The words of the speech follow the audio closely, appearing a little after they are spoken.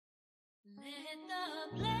Let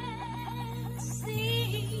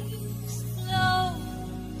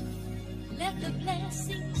the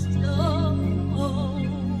blessings flow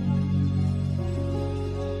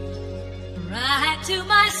right to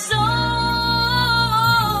my soul,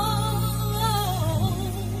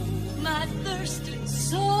 my thirsty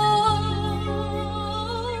soul.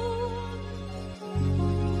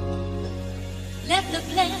 Let the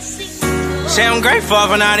blessings flow. Say I'm grateful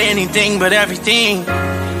for not anything but everything.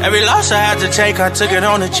 Every loss I had to take, I took it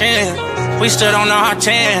on the chin. We stood on our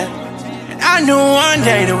 10. I knew one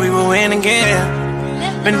day that we would win again.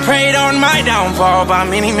 Been prayed on my downfall by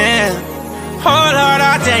many men. Oh Lord,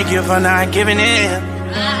 I thank you for not giving in.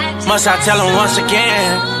 Must I tell them once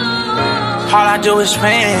again? All I do is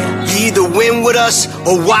win. You either win with us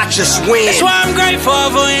or watch us win. That's why I'm grateful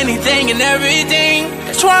for anything and everything.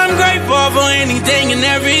 That's why I'm grateful for anything and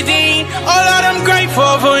everything. Oh Lord, I'm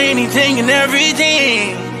grateful for anything and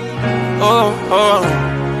everything. Oh, oh.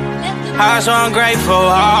 I'm so ungrateful,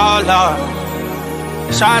 oh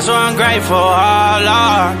Lord. So I'm so ungrateful, oh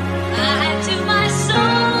Lord.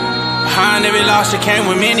 Behind every loss that came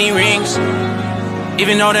with many rings.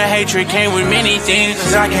 Even though the hatred came with many things,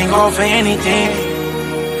 'cause I can't go for anything.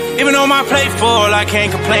 Even though my plate full, I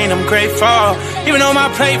can't complain, I'm grateful. Even though my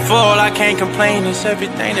plate full, I can't complain, it's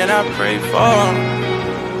everything that I pray for.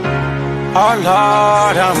 Oh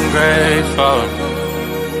Lord, I'm grateful.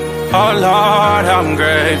 Oh Lord, I'm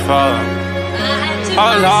grateful.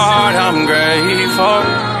 Oh Lord, I'm grateful.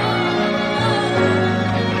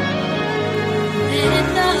 Let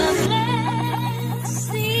the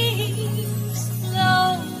blessings flow.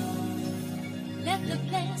 Let the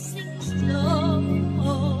blessings flow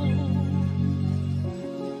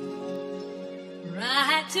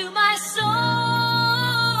right to my soul.